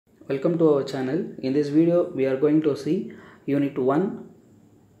Welcome to our channel. In this video we are going to see unit 1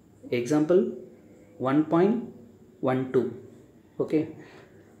 example 1.12. okay,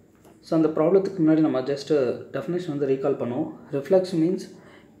 so அந்த ப்ராப்ளத்துக்கு முன்னாடி நம்ம just definition வந்து recall பண்ணுவோம். Reflex means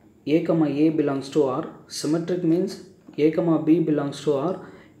a, a belongs to R. Symmetric means a, b belongs to R.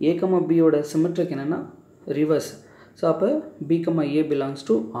 a, b ஓட symmetric என்னன்னா reverse. So அப்போ b, a belongs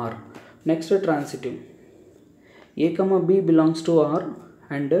to R. Next transitive. a, b belongs to R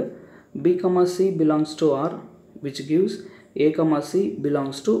and b, c belongs to R, which gives a, c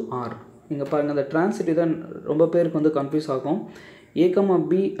belongs to R. இங்கே பாருங்கள், அந்த transitive தான் ரொம்ப பேருக்கு வந்து கன்ஃபியூஸ் ஆகும். a,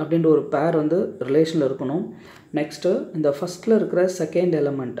 b அப்படின்ற ஒரு பேர் வந்து ரிலேஷனில் இருக்கணும். நெக்ஸ்ட்டு இந்த ஃபஸ்ட்டில் இருக்கிற செகண்ட்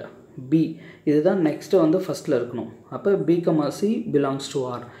எலமெண்ட் b, இதுதான் நெக்ஸ்ட்டு வந்து ஃபஸ்ட்டில் இருக்கணும். அப்போ b, c belongs to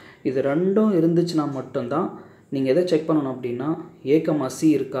R. இது ரெண்டும் இருந்துச்சுன்னா மட்டும்தான் நீங்கள் எதை செக் பண்ணணும் அப்படின்னா a,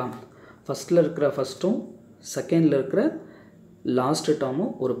 c இருக்கா, ஃபஸ்ட்டில் இருக்கிற ஃபஸ்ட்டும் செகண்டில் இருக்கிற லாஸ்ட்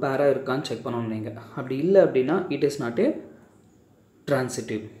டேர்மும் ஒரு பேராக இருக்கான்னு செக் பண்ணணும் நீங்கள். அப்படி இல்லை அப்படின்னா it is not a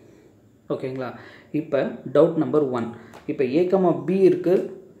transitive. ஓகேங்களா? இப்போ டவுட் நம்பர் 1. இப்போ a, b இருக்குது,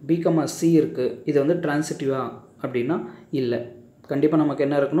 b, c இருக்குது, இது வந்து ட்ரான்சிட்டிவா அப்படின்னா இல்லை. கண்டிப்பாக நமக்கு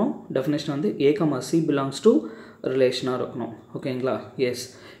என்ன இருக்கணும், டெஃபினேஷன் வந்து a, c பிலாங்ஸ் டு ரிலேஷனாக இருக்கணும். ஓகேங்களா? எஸ்.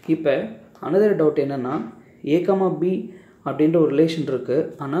 இப்போ அனதர் டவுட் என்னென்னா a, b அப்படின்ற ஒரு ரிலேஷன் இருக்குது,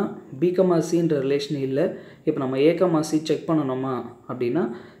 ஆனால் b, cன்ற ரிலேஷன் இல்லை. இப்போ நம்ம a, c செக் பண்ணணுமா அப்படின்னா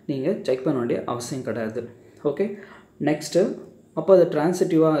நீங்கள் செக் பண்ண வேண்டிய அவசியம் கிடையாது. ஓகே, நெக்ஸ்ட்டு அப்போ அது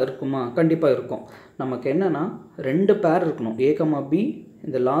ட்ரான்சிட்டிவாக இருக்குமா? கண்டிப்பாக இருக்கும். நமக்கு என்னென்னா ரெண்டு பேர் இருக்கணும். a, b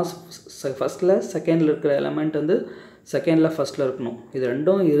இந்த ஃபஸ்ட்டில் செகண்டில் இருக்கிற எலமெண்ட் வந்து செகண்டில் ஃபஸ்ட்டில் இருக்கணும். இது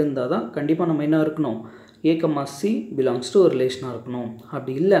ரெண்டும் இருந்தால் தான் கண்டிப்பாக நம்ம என்ன இருக்கணும், a, c பிலாங்ஸ் டு ஒரு ரிலேஷனாக இருக்கணும்.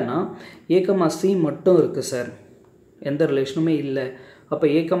 அப்படி இல்லைன்னா a, c மட்டும் இருக்குது சார், எந்த ரிலேஷனுமே இல்லை, அப்போ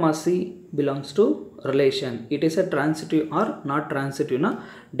a, c belongs to relation, it is a transitive or not transitive na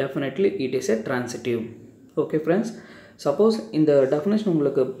definitely it is a transitive. Okay friends, suppose இந்த டெஃபினேஷன்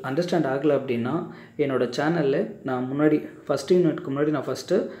உங்களுக்கு அண்டர்ஸ்டாண்ட் ஆகலை அப்படின்னா என்னோட சேனலில் நான் முன்னாடி ஃபஸ்ட் யூனிட்க்கு முன்னாடி நான்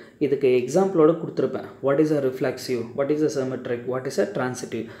ஃபஸ்ட்டு இதுக்கு எக்ஸாம்பிளோடு கொடுத்துருப்பேன். What is a reflexive, what is a symmetric, what is a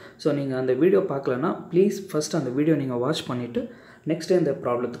transitive. So நீங்கள் அந்த வீடியோ பார்க்கலன்னா ப்ளீஸ் ஃபஸ்ட் அந்த வீடியோ நீங்கள் வாட்ச் பண்ணிவிட்டு நெக்ஸ்ட் இந்த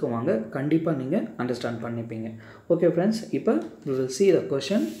ப்ராப்ளத்துக்கு வாங்க, கண்டிப்பாக நீங்கள் அண்டர்ஸ்டாண்ட் பண்ணிப்பீங்க. ஓகே ஃப்ரெண்ட்ஸ், இப்போ we will see the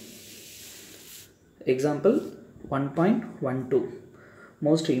question. Example 1.12,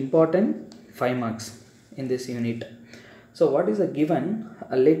 most important 5 marks in this unit. So what is the given?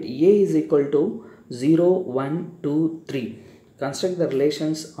 Let a is equal to 0, 1, 2, 3. Construct the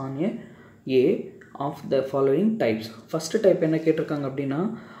relations on a of the following types. First type என்ன கேட்டிருக்காங்க அப்படின்னா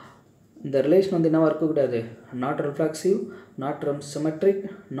இந்த relation வந்து என்னவா இருக்கக்கூடாது, not reflexive, not symmetric,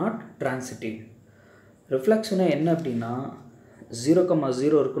 not transitive. ரிஃப்ளெக்ஷனா என்ன அப்படின்னா 0,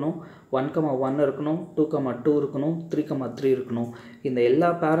 0 இருக்கணும், 1, 1 இருக்கணும், 2, 2 இருக்கணும், 3, 3 இருக்கணும். இந்த எல்லா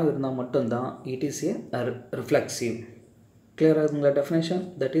பேரும் இருந்தால் மட்டும்தான் it is a reflexive. Clear ஆகுதுங்களா definition?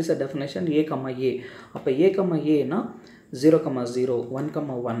 That is a definition a, a. அப்போ a, aனா 0, 0, 1,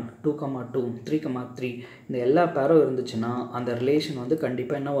 1, 2, 2, 3, 3 இந்த எல்லா பேரும் இருந்துச்சுன்னா அந்த ரிலேஷன் வந்து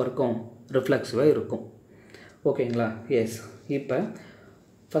கண்டிப்பாக என்னவாக இருக்கும், ரிஃப்ளெக்சிவாக இருக்கும். ஓகேங்களா? எஸ். இப்போ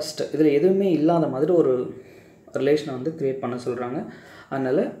ஃபஸ்ட்டு இதில் எதுவுமே இல்லாத மாதிரி ஒரு ரிலேஷனை வந்து க்ரியேட் பண்ண சொல்கிறாங்க.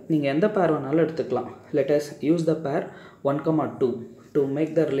 அதனால் நீங்கள் எந்த பேர் வேணாலும் எடுத்துக்கலாம். லெட் அஸ் யூஸ் த பேர் 1, 2 to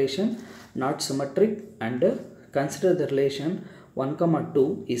make the relation not symmetric and consider the relation 1, 2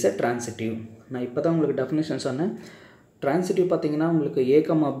 is a transitive. நான் இப்போ தான் உங்களுக்கு டெஃபினேஷன் சொன்னேன். ட்ரான்சிட்டிவ் பார்த்தீங்கன்னா உங்களுக்கு a,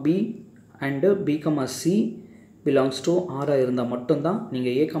 b and b, c belongs to R இருந்தால் மட்டும்தான்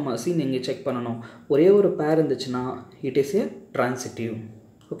நீங்கள் a, c நீங்கள் செக் பண்ணணும். ஒரே ஒரு பேர் இருந்துச்சுன்னா it is a transitive.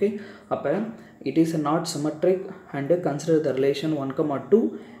 Okay, அப்போ it is not symmetric and consider the relation 1, 2,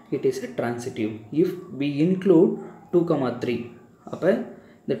 it is a transitive. If we include 2, 3, அப்போ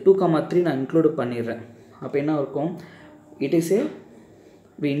இந்த 2, 3 நான் இன்க்ளூட் பண்ணிடுறேன். அப்போ என்ன இருக்கும், it is a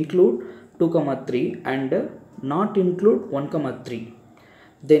we include 2, 3 and not include 1, 3,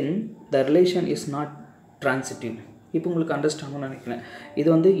 then the relation is not transitive. இப்போ உங்களுக்கு அண்டர்ஸ்டாண்ட் நினைக்கிறேன். இது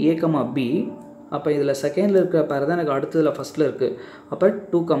வந்து a, b. அப்போ இதில் செகண்டில் இருக்கிற பேர் தான் எனக்கு அடுத்ததில் ஃபஸ்ட்டில் இருக்குது. அப்போ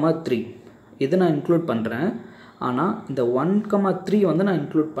 2, 3 இது நான் இன்க்ளூட் பண்ணுறேன், ஆனால் இந்த 1, 3 வந்து நான்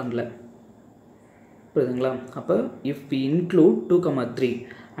இன்க்ளூட் பண்ணல. புரியுதுங்களா? அப்போ if we include 2, 3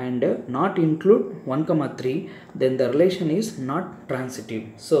 and not include 1, 3 then the relation is not transitive.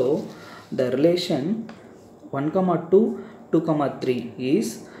 So the relation 1, 2, 2, 3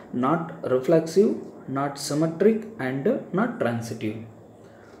 is not reflexive, not symmetric and not transitive.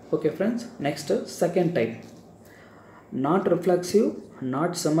 Okay friends, next second type, not reflexive,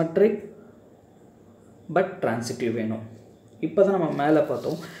 not symmetric but transitive வேணும். இப்போ தான் நம்ம மேலே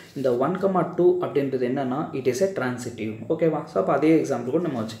பார்த்தோம் இந்த 1,2 அப்படின்றது என்னென்னா it is a transitive. ஓகேவா? ஸோ அப்போ அதே எக்ஸாம்பிள் கூட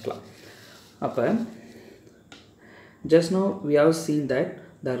நம்ம வச்சுக்கலாம். அப்போ just now we have seen that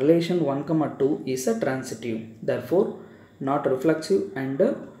the relation 1,2 is a transitive, therefore not reflexive and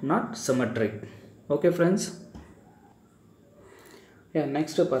not symmetric. Okay friends? Yeah,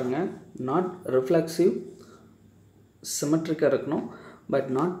 next பாருங்க, not reflexive, symmetric இருக்கணும் but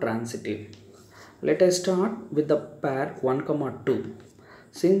not transitive. Let us start with the pair 1,2.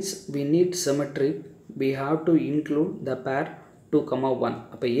 Since we need symmetry, we have to include the pair 2,1.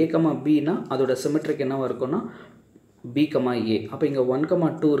 அப்போ a, b னா அதோட symmetric என்னவா இருக்கும்னா b, a. அப்போ இங்கே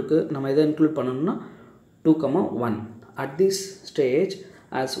 1,2 இருக்குது, நம்ம எதை இன்க்ளூட் பண்ணணும்னா 2,1. At this stage,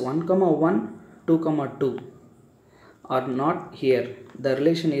 as 1,1, 2,2 are not here, the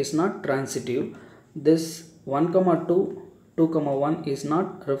relation is not transitive. This 1,2, 2,1 is not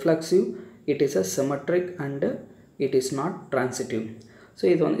reflexive, it is a symmetric and it is not transitive. So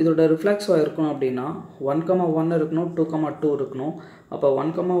இதோட ரிஃப்ளெக்ஸாக இருக்கணும் அப்படின்னா 1,1 இருக்கணும், 2,2 இருக்கணும். அப்போ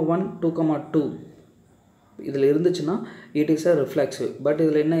 1,1, 2,2 இதில் இருந்துச்சுன்னா it is a reflexive. But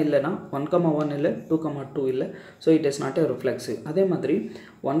இதில் என்ன இல்லைன்னா 1,1 இல்லை, 2,2 இல்லை. So it is not a reflexive. அதே மாதிரி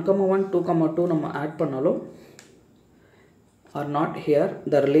 1,1, 2,2 நம்ம ஆட் பண்ணாலும் R not here,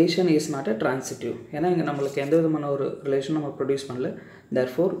 the relation is not a transitive. ஏன்னா இங்கே நம்மளுக்கு எந்த விதமான ஒரு ரிலேஷன் நம்ம ப்ரொடியூஸ் பண்ணல.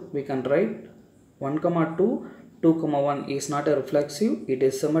 Therefore we can write 1,2, 2,1 is not a reflexive, it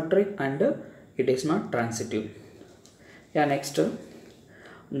is symmetric and it is not transitive. Yeah, next,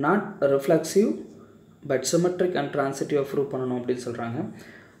 not reflexive but symmetric and transitive prove பண்ணனும் அப்படி சொல்றாங்க.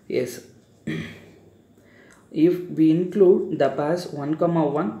 Yes, if we include the pairs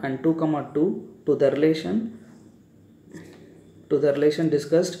 1,1 and 2,2 to the relation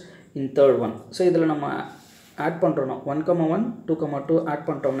discussed in third one. So இதில் நம்ம add பண்ணுறோம் 1,1, 2,2 add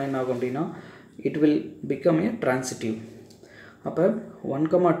பண்ணுறோம்னா என்ன ஆகும் அப்படின்னா it will become a transitive. அப்போ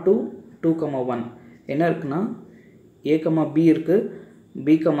 1,2, 2,1 என்ன இருக்குன்னா a, b இருக்குது, b,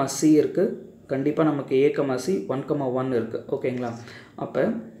 c இருக்குது, கண்டிப்பாக நமக்கு a, c 1,1 இருக்குது. ஓகேங்களா? அப்போ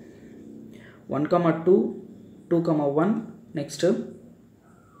 1,2, 2,1 நெக்ஸ்ட்டு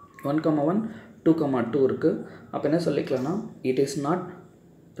 1,1, 2,2 இருக்குது. அப்போ என்ன சொல்லிக்கலாம்னா it is not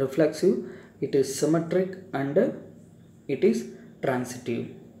reflexive, it is symmetric and it is transitive.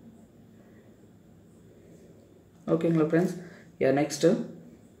 ஓகேங்களா friends? Yeah, next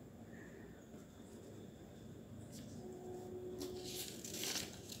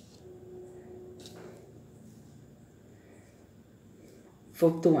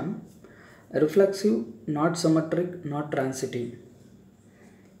fifth one, reflexive, not symmetric, not transitive.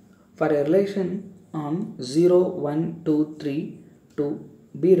 For a relation on 0, 1, 2, 3 to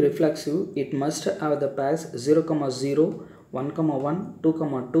be reflexive, it must have the pairs 0, 0, 1, 2,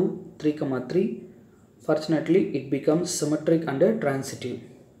 3, fortunately it becomes symmetric and transitive.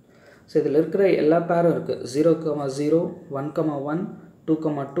 So இதில் இருக்கிற எல்லா பேரும் இருக்குது 0, 0, 1, 2,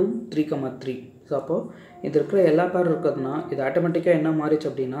 3, so அப்போது இது இருக்கிற எல்லா பேரும் இருக்குதுன்னா இது ஆட்டோமேட்டிக்காக என்ன மாறிச்சு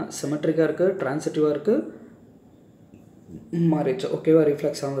அப்படின்னா சிமெட்ரிக்காக இருக்குது, ட்ரான்சிட்டிவாக இருக்குது, மாறிச்சு. ஓகேவா?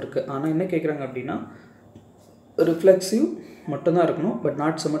 ரிஃப்ளெக்ஸாகவும் இருக்குது. ஆனால் என்ன கேட்குறாங்க அப்படின்னா ரிஃப்ளெக்சிவ் மட்டும்தான் இருக்கணும், but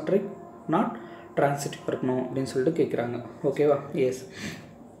not symmetric, not transitive இருக்கணும் அப்படின்னு சொல்லிட்டு கேட்குறாங்க. ஓகேவா? S.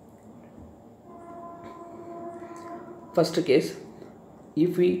 First case,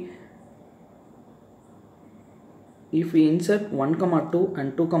 if we insert 1,2 and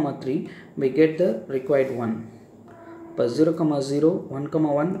 2,3, we get the required one. இப்போ 0, 0, 1,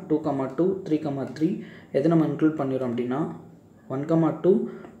 2, 3, எது நம்ம இன்க்ளூட் பண்ணிடுறோம் அப்படின்னா 1,2,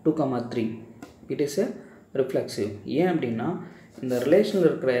 2,3 இட் இஸ் எ ரிஃப்ளெக்சிவ். ஏன் அப்படின்னா இந்த ரிலேஷனில்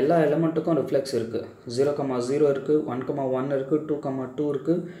இருக்கிற எல்லா எலமெண்ட்டுக்கும் ரிஃப்ளெக்ஸ் இருக்குது. 0, 0 இருக்குது, 1, இருக்குது, 2,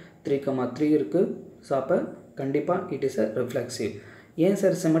 இருக்குது, 3, இருக்குது. ஸோ அப்போ கண்டிப்பாக இட் இஸ் எ ரிஃப்ளெக்சிவ். ஏன்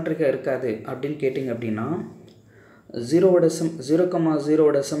சார் சிமெட்ரிக்காக இருக்காது அப்படின்னு கேட்டிங்க அப்படின்னா 0,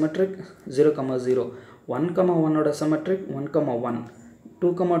 0, symmetric 0, 0, 1,1 symmetric 1,1,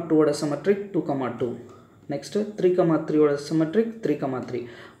 2,2 symmetric 2,2, next 3,3 symmetric 3,3.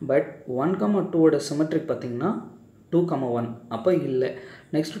 But 1,2 symmetric பார்த்திங்கன்னா 2,1, அப்போ இல்லை.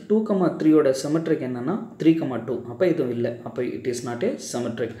 நெக்ஸ்ட்டு 2,3 சிமெட்ரிக் என்னென்னா 3,2, அப்போ இதுவும் இல்லை. அப்போ it is not a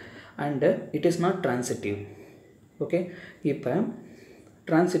symmetric and it is not transitive. Okay, இப்போ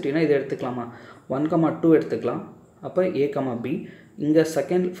ட்ரான்சிட்டிவ்னா இதை எடுத்துக்கலாமா? 1,2 எடுத்துக்கலாம். அப்போ a, b இங்கே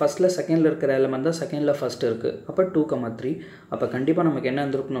செகண்டில் இருக்கிற எலிமெண்ட் தான் செகண்டில் ஃபஸ்ட்டு இருக்குது. அப்போ 2,3. அப்போ கண்டிப்பாக நமக்கு என்ன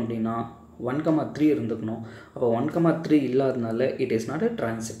இருந்திருக்கணும் அப்படின்னா 1,3 இருந்துக்கணும். அப்போ 1,3 இல்லாதனால it is not a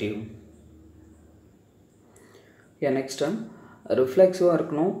transitive. Next ரிஃப்ளெக்சிவாக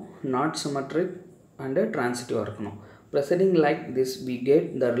இருக்கணும், நாட் சிமெட்ரிக் அண்டு ட்ரான்சிட்டிவாக இருக்கணும். Proceeding like this, we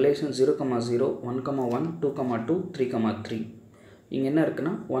get the relation 0, 0, 1, 1, 2, 2, 3, 3. இங்கே என்ன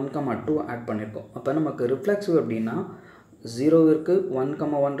இருக்குன்னா 1, 2 ஆட் பண்ணியிருக்கோம். அப்போ நமக்கு ரிஃப்ளெக்சிவ் அப்படின்னா 0 இருக்குது, 1,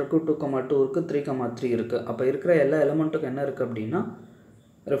 1 இருக்குது, 2, 2 இருக்குது, 3, 3 இருக்குது. அப்போ இருக்கிற எல்லா எலிமெண்ட்டுக்கும் என்ன இருக்குது அப்படின்னா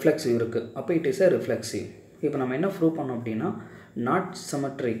ரிஃப்ளெக்சிவ் இருக்குது. அப்போ இட் இஸ் எ ரிஃப்ளெக்சிவ். இப்போ நம்ம என்ன ப்ரூவ் பண்ணோம் அப்படின்னா நாட்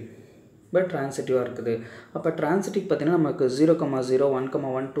சிமெட்ரிக் பட் ட்ரான்சிட்டிவாக இருக்குது. அப்போ ட்ரான்சிட்டிவ் பார்த்தீங்கன்னா நமக்கு 0, 0, 1,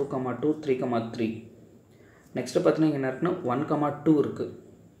 1, 2, 2, 3, 3. நெக்ஸ்ட்டு பார்த்தீங்கன்னா என்ன இருக்குன்னா 1, 2 இருக்குது.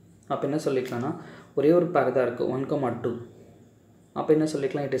 அப்போ என்ன சொல்லிக்கலாம்னா ஒரே ஒரு பேர் தான் இருக்குது 1, 2. அப்போ என்ன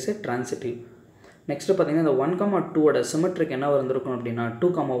சொல்லிக்கலாம் it is a transitive. Next பார்த்தீங்கன்னா இந்த 1, 2ஓட சிமெட்ரிக் என்ன இருந்திருக்கணும் அப்படின்னா 2,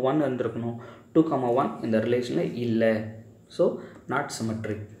 1 இருந்திருக்கணும். 2, 1 இந்த ரிலேஷனில் இல்லை. So not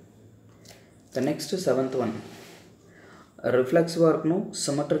symmetric. The next 7th one ரிஃப்ளெக்சிவாக இருக்கணும்,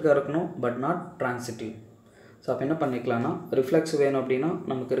 சிமெட்ரிக்காக இருக்கணும், பட் நாட் ட்ரான்சிட்டிவ். ஸோ அப்போ என்ன பண்ணிக்கலாம்னா ரிஃப்ளெக்ஸ் வேணும் அப்படின்னா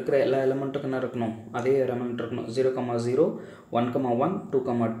நமக்கு இருக்கிற எல்லா எலிமெண்ட்டுக்கும் என்ன இருக்கணும் அதே எலிமெண்ட் இருக்கணும். 0, 0, 1, 1, 2,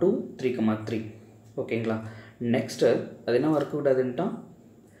 2, 3, 3. ஓகேங்களா. நெக்ஸ்ட்டு அது என்ன இருக்கக்கூடாதுன்ட்டா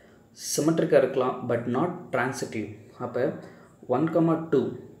சிமெட்ரிக்காக இருக்கலாம் பட் நாட் ட்ரான்சிட்டிவ். அப்போ 1, 2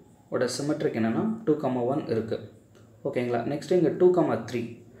 ஓட சிமெட்ரிக் என்னென்னா 2, 1 இருக்குது. ஓகேங்களா. நெக்ஸ்ட்டு இங்கே 2, 3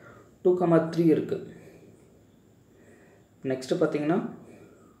 2, 3 இருக்குது. நெக்ஸ்ட்டு பார்த்தீங்கன்னா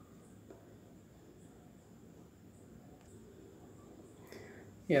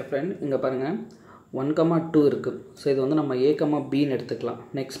என் ஃப்ரெண்ட் இங்கே பாருங்கள் 1, 2 இருக்குது. ஸோ இது வந்து நம்ம A, Bன்னு எடுத்துக்கலாம்.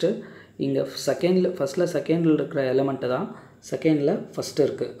 நெக்ஸ்ட்டு இங்கே ஃபஸ்ட்டில் செகண்டில் இருக்கிற எலிமெண்ட்டு தான் செகண்டில் ஃபஸ்ட்டு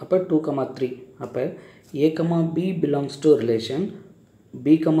இருக்குது. அப்போ 2, 3. அப்போ A, B belongs to relation,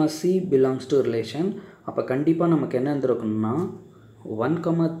 B, C belongs to relation. அப்போ கண்டிப்பாக நமக்கு என்ன இருந்திருக்கணும்னா 1,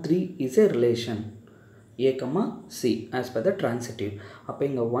 3 is a relation A, C as per the transitive. அப்போ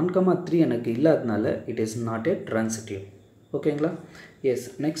இங்கே 1, 3 எனக்கு இல்லாதனால it is not a transitive. ஓகேங்களா. S.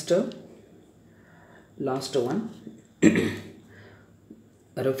 Next last one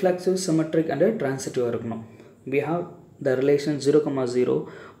reflexive, symmetric and transitive இருக்கணும். we have the relation 0, 0,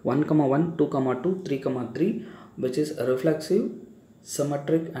 1, 1, 2, 2, 3, 3 which is reflexive,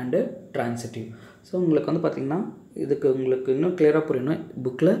 symmetric and transitive. So உங்களுக்கு வந்து பார்த்திங்கன்னா இதுக்கு உங்களுக்கு இன்னும் கிளியராக புரியணும்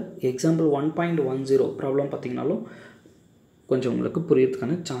புக்கில் எக்ஸாம்பிள் 1.10 ப்ராப்ளம் பார்த்திங்கனாலும் கொஞ்சம் உங்களுக்கு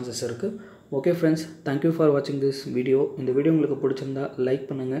புரியறதுக்கான சான்சஸ் இருக்குது. ஓகே ஃப்ரெண்ட்ஸ், தேங்க்யூ ஃபார் வாட்சிங் திஸ் வீடியோ. இந்த வீடியோ உங்களுக்கு பிடிச்சிருந்தா லைக்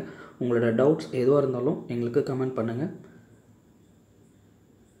பண்ணுங்கள். உங்களோட டவுட்ஸ் எதுவாக இருந்தாலும் எங்களுக்கு கமெண்ட் பண்ணுங்கள்.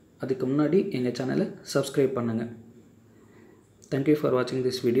 அதுக்கு முன்னாடி எங்கள் சேனலை சப்ஸ்கிரைப் பண்ணுங்கள். தேங்க்யூ ஃபார் வாட்சிங்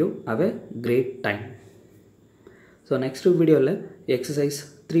this video. Have a great time. So next வீடியோவில் எக்ஸசைஸ்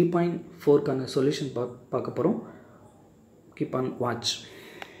 3.4க்கான சொல்யூஷன் பார்க்க போகிறோம். Keep on watch.